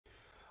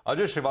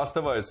Ajay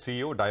Srivastava is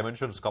CEO,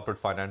 Dimensions Corporate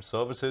Finance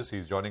Services.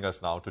 He's joining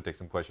us now to take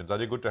some questions.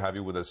 Ajay, good to have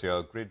you with us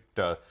here. Great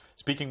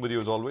speaking with you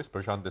as always.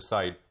 Prashant this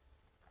side.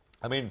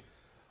 I mean,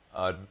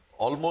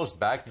 almost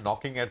back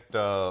knocking at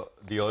the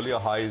earlier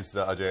highs,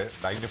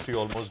 Ajay. Bank Nifty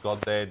almost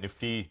got there.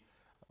 Nifty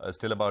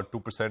still about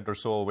 2% or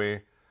so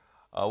away.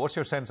 What's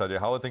your sense, Ajay?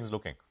 How are things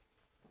looking?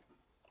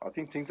 I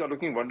think things are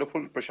looking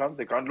wonderful, Prashant.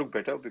 They can't look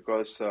better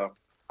because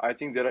I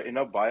think there are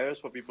enough buyers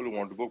for people who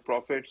want to book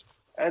profits,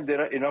 and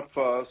there are enough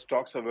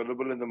stocks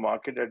available in the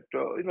market at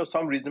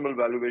some reasonable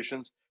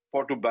valuations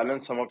to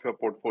balance some of your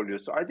portfolio.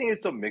 So I think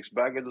it's a mixed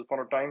bag at this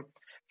point of time.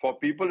 For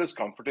people, it's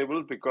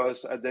comfortable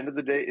because at the end of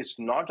the day, it's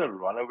not a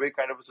runaway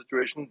kind of a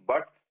situation.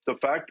 But the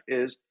fact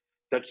is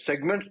that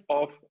segments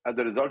of, as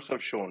the results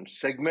have shown,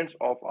 segments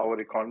of our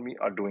economy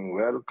are doing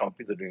well.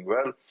 Companies are doing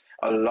well.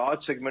 A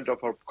large segment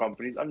of our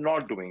companies are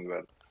not doing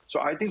well.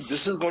 So I think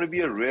this is going to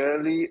be a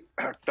really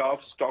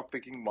tough stock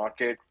picking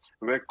market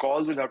where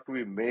calls will have to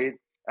be made.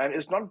 And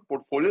it's not,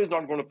 portfolio is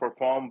not going to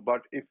perform,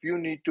 but if you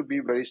need to be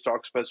very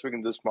stock specific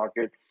in this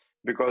market,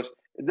 because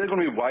there's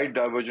going to be wide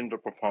divergence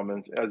of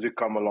performance as we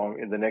come along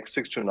in the next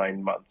 6 to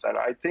 9 months. And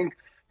I think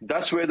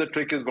that's where the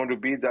trick is going to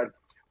be, that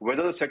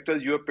whether the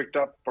sectors you have picked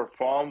up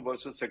perform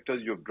versus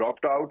sectors you've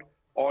dropped out,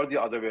 or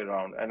the other way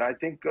around. And I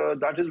think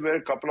that is where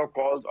a couple of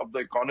calls of the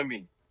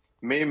economy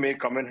may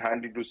come in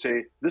handy to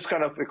say, this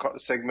kind of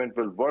segment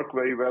will work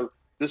very well,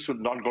 this will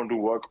not going to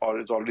work, or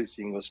it's already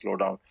seeing a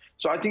slowdown.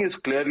 So I think it's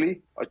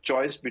clearly a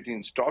choice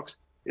between stocks.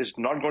 It's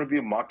not going to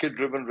be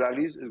market-driven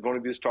rallies. It's going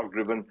to be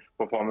stock-driven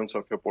performance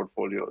of your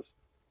portfolios.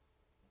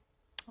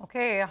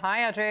 Okay.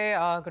 Hi,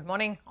 Ajay. Good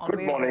morning. Always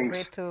good morning.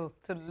 Great to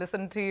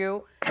listen to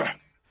you.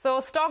 So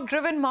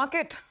stock-driven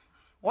market,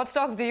 what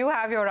stocks do you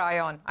have your eye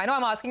on? I know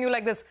I'm asking you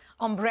like this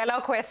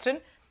umbrella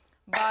question,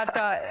 but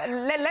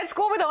let's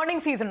go with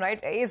earnings season,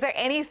 right? Is there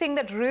anything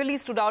that really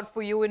stood out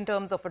for you in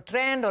terms of a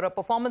trend or a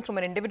performance from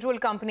an individual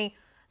company?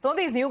 Some of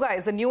these new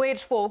guys, the new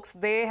age folks,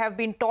 they have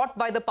been taught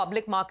by the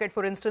public market,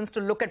 for instance, to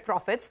look at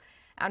profits.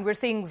 And we're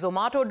seeing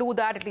Zomato do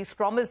that, at least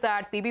promise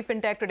that. PB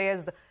Fintech today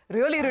is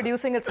really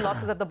reducing its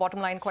losses at the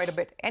bottom line quite a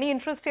bit. Any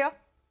interest here?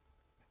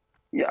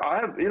 Yeah,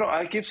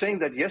 I keep saying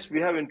that, yes,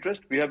 we have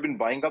interest. We have been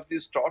buying up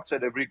these stocks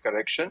at every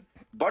correction.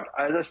 But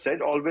as I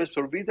said, always,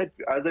 Surabhi, that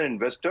as an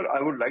investor,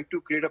 I would like to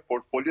create a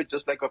portfolio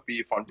just like a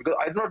PE fund, because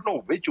I do not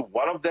know which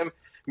one of them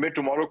may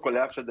tomorrow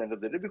collapse at the end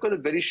of the day, because a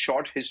very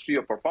short history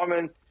of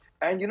performance.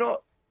 And,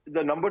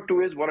 the number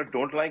two is what I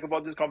don't like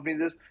about these companies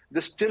is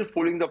they're still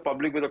fooling the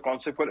public with a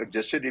concept called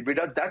adjusted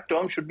EBITDA. That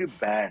term should be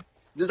banned.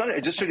 This is not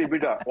adjusted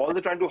EBITDA. All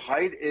they're trying to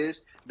hide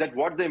is that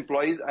what the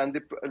employees and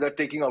they're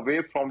taking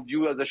away from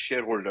you as a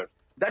shareholder.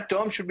 That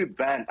term should be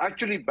banned,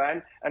 actually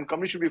banned, and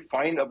companies should be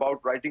fined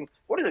about writing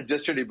what is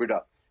adjusted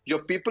EBITDA. Your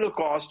people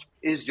cost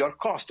is your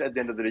cost at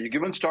the end of the day. You're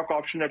given stock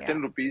option at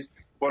 10 rupees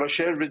for a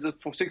share which is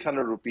for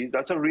 600 rupees.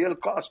 That's a real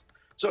cost.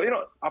 So,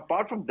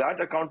 apart from that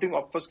accounting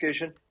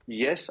obfuscation,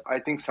 yes, I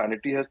think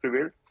sanity has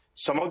prevailed.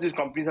 Some of these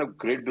companies have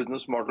great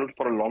business models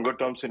for a longer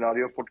term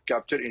scenario to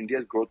capture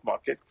India's growth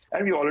market.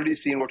 And we've already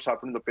seen what's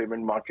happened in the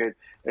payment market.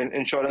 And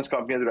insurance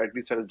company, as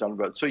rightly said, has done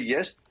well. So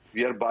yes,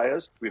 we are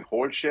buyers, we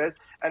hold shares.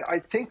 And I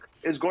think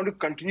it's going to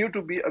continue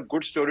to be a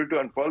good story to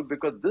unfold,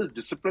 because this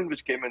discipline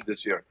which came in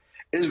this year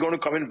is going to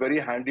come in very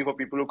handy for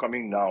people who are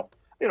coming now.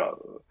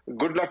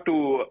 Good luck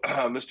to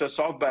Mr.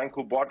 SoftBank,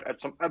 who bought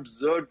at some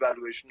absurd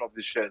valuation of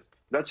the shares.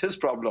 That's his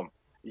problem.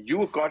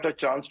 You got a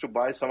chance to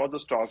buy some of the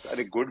stocks at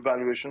a good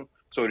valuation.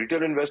 So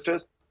retail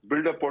investors,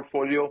 build a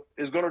portfolio,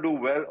 is going to do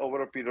well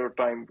over a period of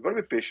time. You've got to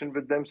be patient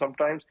with them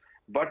sometimes.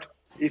 But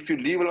if you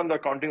leave alone the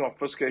accounting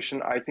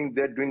obfuscation, I think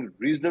they're doing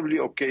reasonably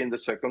okay in the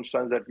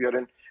circumstance that we are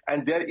in.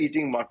 And they're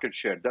eating market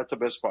share. That's the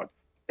best part.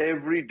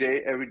 Every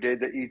day,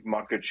 they eat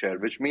market share,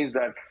 which means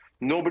that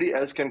nobody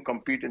else can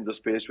compete in the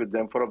space with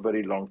them for a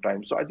very long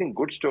time. So I think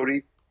good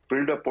story,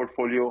 build a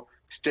portfolio,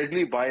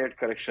 steadily buy at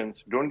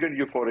corrections. Don't get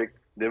euphoric.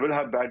 They will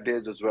have bad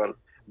days as well.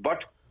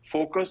 But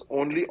focus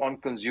only on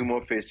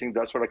consumer facing.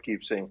 That's what I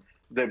keep saying.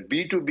 The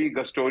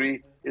B2B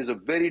story is a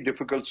very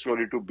difficult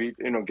story to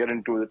get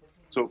into it.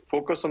 So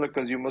focus on the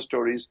consumer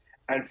stories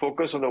and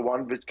focus on the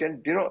one which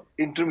can,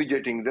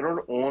 intermediating. They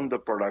don't own the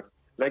product.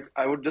 Like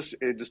I would just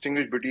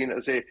distinguish between,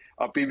 say,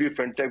 a PB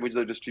Fintech, which is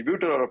a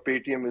distributor, or a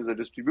Paytm is a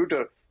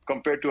distributor,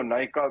 compared to a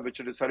Nykaa, which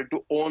decided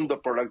to own the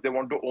product. They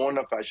want to own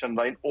a fashion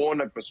line, own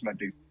a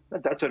cosmetics.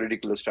 That's a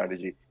ridiculous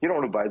strategy. You don't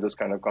want to buy those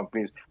kind of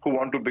companies who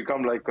want to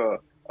become like a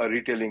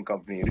retailing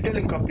company.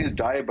 Retailing companies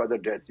die by the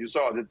death. You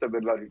saw Aditya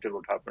Birla Retail,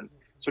 what happened.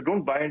 So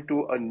don't buy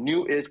into a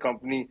new age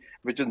company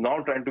which is now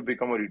trying to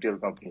become a retail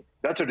company.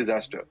 That's a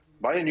disaster.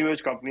 Buy a new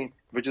age company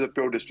which is a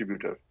pure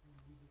distributor.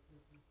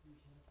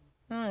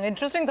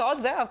 Interesting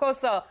thoughts there. Of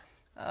course,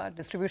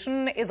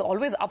 distribution is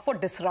always up for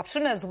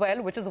disruption as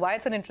well, which is why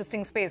it's an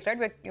interesting space,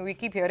 right? We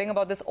keep hearing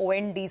about this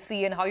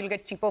ONDC and how you'll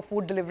get cheaper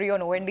food delivery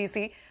on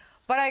ONDC.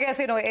 But I guess,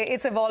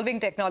 it's evolving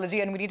technology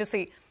and we need to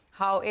see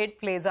how it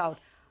plays out.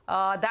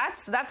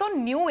 That's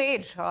on new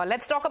age.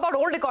 Let's talk about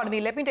old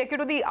economy. Let me take you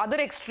to the other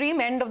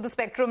extreme end of the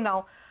spectrum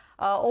now.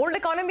 Old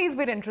economy has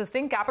been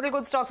interesting. Capital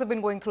goods stocks have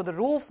been going through the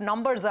roof.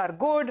 Numbers are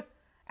good.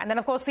 And then,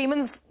 of course,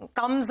 Siemens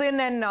comes in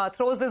and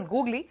throws this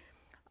googly.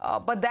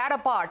 But that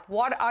apart,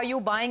 what are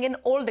you buying in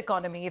old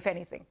economy, if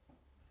anything?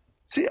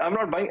 See, I'm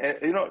not buying,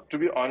 to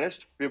be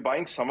honest, we're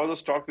buying some of the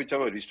stock which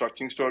have a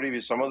restructuring story,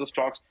 with some of the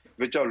stocks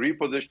which are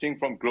repositioning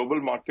from global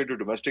market to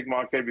domestic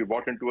market. We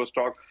bought into a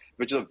stock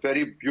which is a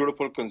very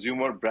beautiful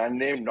consumer brand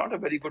name, not a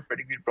very good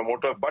pedigree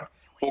promoter, but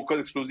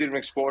focus exclusively on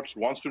exports,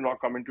 wants to now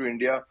come into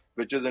India,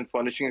 which is in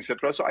furnishing,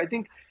 etc. So I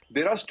think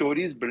there are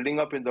stories building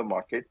up in the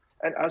market.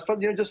 And as far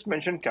as just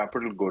mentioned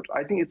capital goods,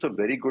 I think it's a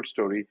very good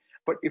story.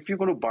 But if you're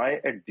going to buy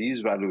at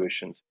these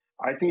valuations,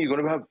 I think you're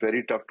going to have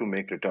very tough to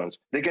make returns.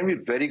 They can be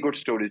very good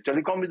stories.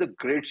 Telecom is a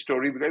great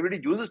story because everybody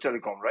uses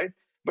telecom, right?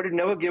 But it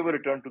never gave a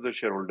return to the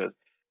shareholders.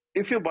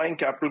 If you're buying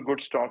capital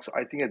goods stocks,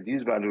 I think at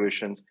these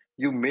valuations,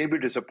 you may be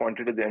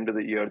disappointed at the end of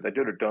the year that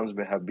your returns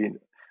may have been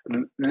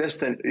less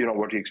than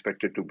what you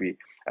expected to be.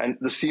 And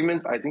the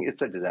Siemens, I think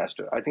it's a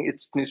disaster. I think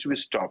it needs to be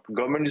stopped.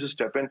 Government needs to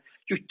step in.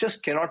 You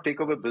just cannot take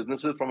over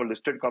businesses from a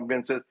listed company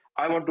and say,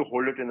 I want to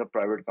hold it in a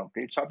private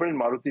company. It's happened in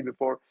Maruti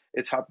before.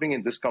 It's happening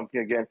in this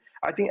company again.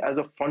 I think as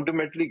a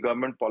fundamentally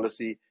government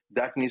policy,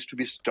 that needs to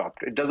be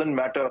stopped. It doesn't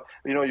matter,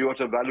 you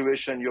have a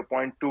valuation, you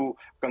point to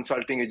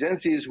consulting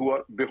agencies who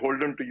are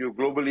beholden to you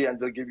globally and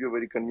they'll give you a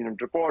very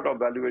convenient report or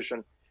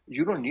valuation.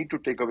 You don't need to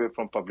take away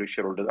from public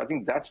shareholders. I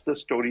think that's the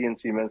story in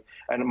Siemens,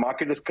 and the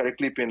market has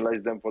correctly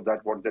penalized them for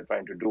that, what they're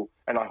trying to do.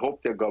 And I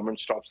hope their government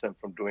stops them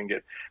from doing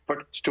it.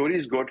 But story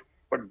is good,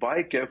 but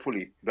buy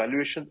carefully.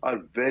 Valuations are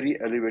very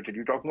elevated.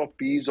 You're talking about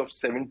P's of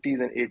 70s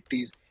and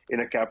 80s in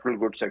a capital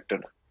goods sector.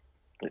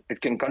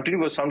 It can continue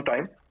for some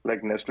time,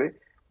 like Nestle,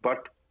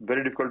 but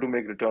very difficult to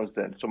make returns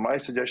then. So my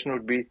suggestion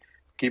would be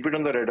keep it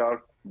on the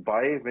radar,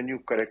 buy when you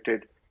correct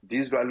it.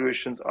 These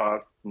valuations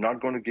are not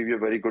going to give you a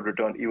very good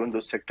return, even though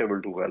the sector will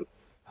do well.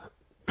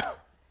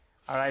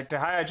 All right.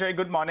 Hi, Ajay.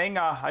 Good morning.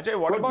 Ajay,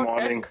 what about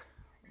tech?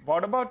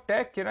 What about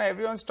tech?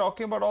 Everyone's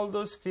talking about all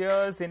those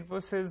fears.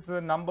 Infosys,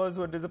 the numbers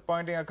were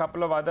disappointing. A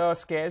couple of other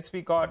scares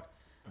we got.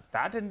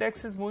 That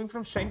index is moving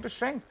from strength to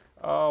strength.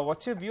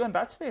 What's your view on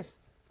that space?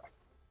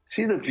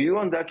 See, the view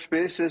on that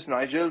space is,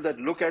 Nigel, that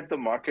look at the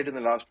market in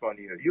the last 1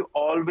 year. You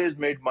always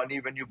made money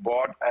when you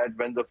bought at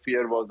when the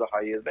fear was the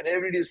highest. When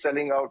everybody is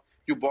selling out,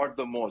 you bought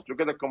the most.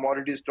 Look at the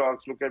commodity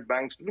stocks, look at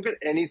banks, look at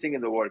anything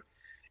in the world.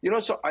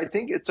 So I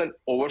think it's an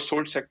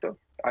oversold sector.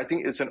 I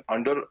think it's an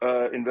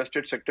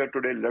under-invested sector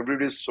today.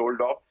 Leverage is sold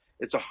off.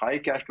 It's a high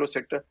cash flow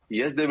sector.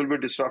 Yes, there will be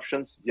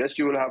disruptions. Yes,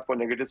 you will have for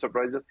negative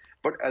surprises.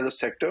 But as a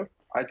sector,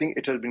 I think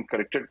it has been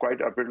corrected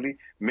quite rapidly.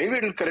 Maybe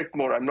it will correct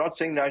more. I'm not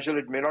saying, Nigel,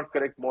 it may not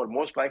correct more.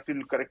 Most likely it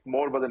will correct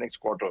more by the next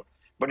quarter.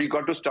 But you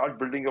got to start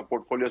building a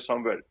portfolio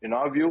somewhere. In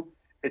our view,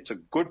 it's a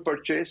good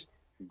purchase,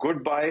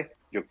 good buy.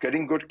 You're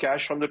getting good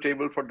cash on the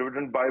table for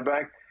dividend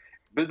buyback.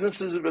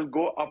 Businesses will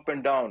go up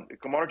and down.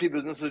 Commodity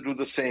businesses do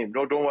the same.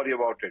 No, don't worry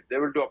about it. They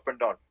will do up and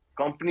down.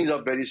 Companies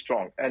are very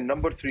strong. And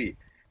number three,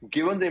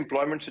 given the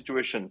employment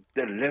situation,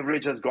 their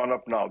leverage has gone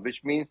up now,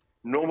 which means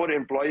no more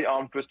employee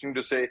arm twisting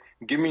to say,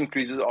 give me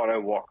increases or I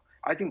walk.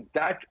 I think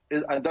that's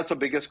the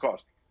biggest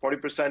cost.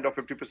 40% or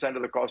 50%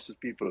 of the cost is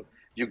people.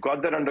 You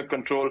got that under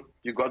control.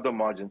 You got the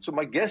margin. So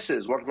my guess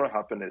is what's going to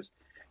happen is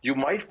you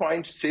might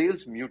find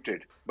sales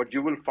muted, but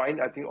you will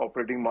find, I think,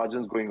 operating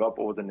margins going up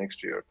over the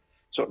next year.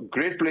 So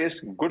great place,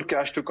 good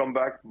cash to come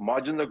back.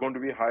 Margins are going to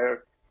be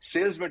higher.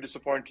 Sales may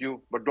disappoint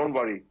you, but don't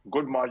worry.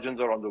 Good margins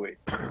are on the way.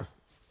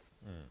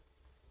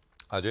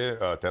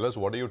 Ajay, tell us,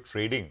 what are you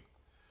trading?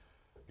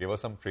 Give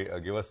us some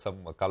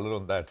color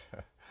on that.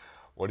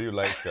 What do you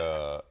like?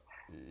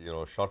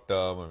 Short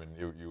term. I mean,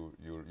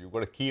 you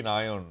got a keen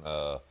eye on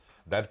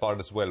that part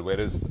as well. Where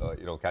is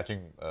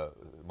catching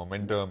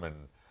momentum and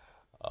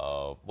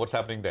what's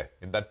happening there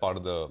in that part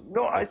of the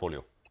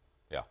portfolio?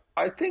 Yeah,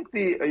 I think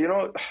the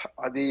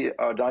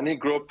Adani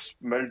Group's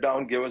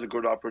meltdown gave us a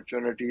good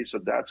opportunity, so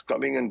that's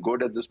coming in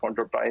good at this point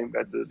of time.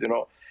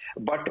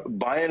 But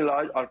by and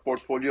large, our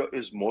portfolio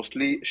is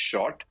mostly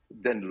short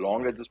than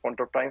long at this point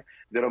of time.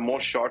 There are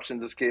more shorts in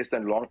this case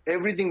than long.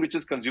 Everything which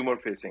is consumer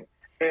facing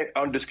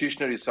on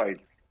discretionary side,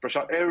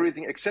 Prashant,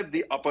 everything except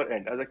the upper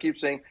end. As I keep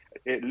saying,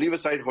 leave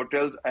aside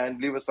hotels and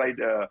leave aside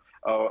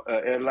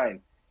airline.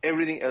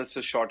 Everything else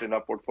is short in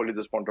our portfolio at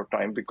this point of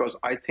time because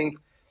I think.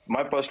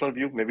 My personal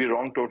view, maybe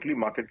wrong totally,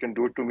 market can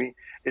do it to me,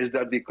 is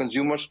that the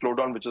consumer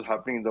slowdown which is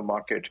happening in the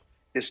market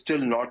is still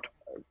not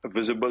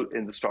visible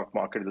in the stock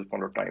market at this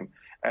point of time.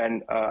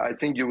 And I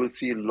think you will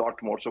see a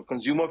lot more. So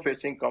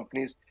consumer-facing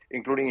companies,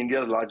 including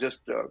India's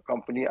largest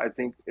company, I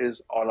think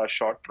is on a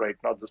short right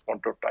now at this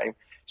point of time.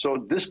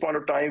 So this point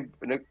of time,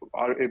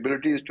 our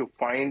ability is to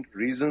find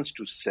reasons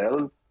to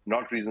sell,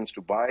 not reasons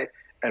to buy,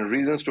 and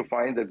reasons to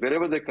find that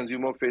wherever the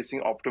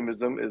consumer-facing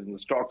optimism is in the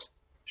stocks,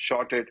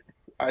 short it.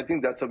 I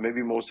think that's a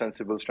maybe more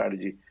sensible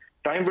strategy.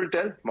 Time will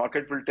tell,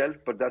 market will tell,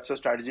 but that's a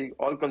strategy.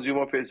 All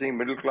consumer-facing,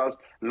 middle-class,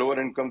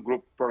 lower-income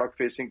group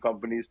product-facing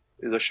companies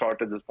is a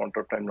short at this point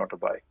of time, not a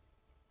buy.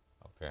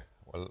 Okay.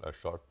 Well,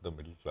 short the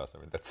middle class. I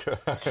mean, that's short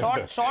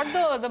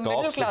the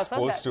middle class.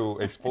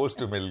 Exposed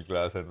to middle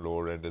class and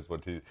lower end is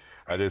what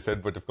Ajay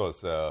said. But of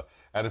course,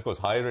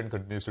 higher end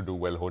continues to do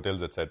well.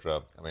 Hotels,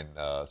 etc. I mean,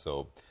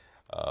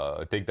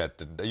 take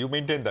that. And you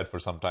maintain that for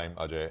some time,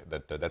 Ajay.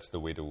 That's the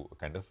way to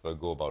kind of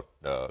go about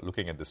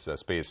looking at this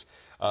space.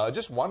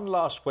 Just one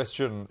last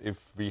question, if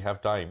we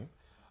have time,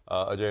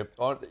 Ajay.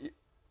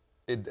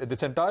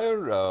 This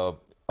entire,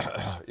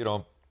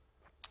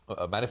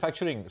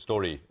 manufacturing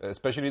story,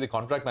 especially the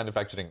contract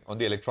manufacturing on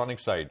the electronic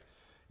side,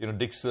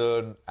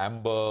 Dixon,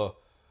 Amber,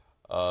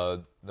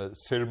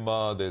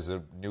 Sirma, there's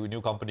a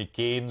new company,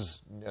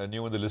 Keynes,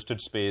 new in the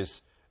listed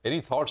space. Any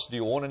thoughts? Do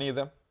you own any of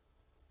them?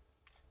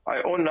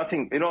 I own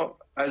nothing.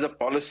 As a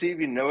policy,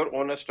 we never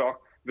own a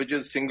stock which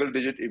is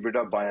single-digit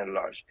EBITDA by and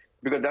large,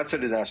 because that's a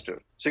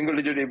disaster.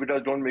 Single-digit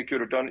EBITDAs don't make you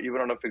return even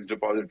on a fixed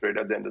deposit rate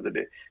at the end of the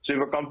day. So if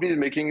a company is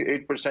making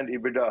 8%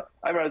 EBITDA,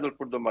 I might as well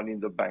put the money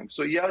in the bank.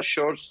 So yeah,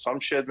 sure, some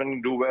shares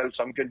can do well,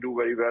 some can do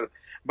very well.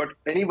 But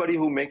anybody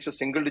who makes a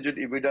single-digit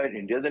EBITDA in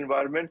India's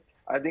environment,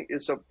 I think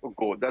it's a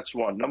go. That's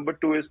one. Number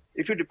two is,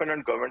 if you depend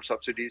on government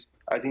subsidies,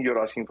 I think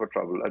you're asking for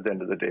trouble at the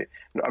end of the day.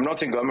 I'm not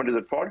saying government is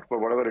at fault, but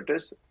whatever it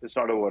is, it's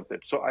not worth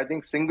it. So I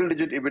think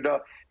single-digit EBITDA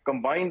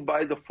combined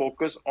by the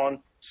focus on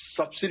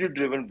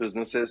subsidy-driven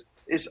businesses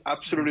is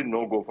absolutely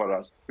no-go for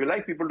us. We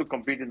like people to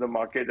compete in the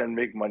market and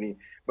make money,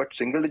 but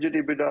single-digit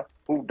EBITDA,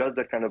 who does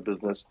that kind of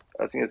business?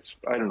 I think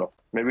I don't know.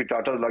 Maybe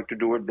Tata like to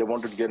do it. They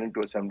want to get into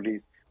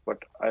assemblies,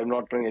 but I'm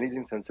not doing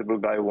anything sensible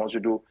guy who wants to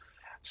do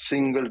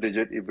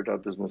single-digit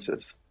EBITDA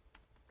businesses.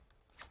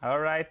 All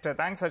right.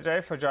 Thanks,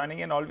 Ajay, for joining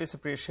in. Always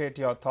appreciate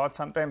your thoughts.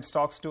 Sometimes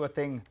stocks do a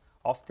thing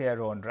of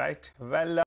their own, right? Well.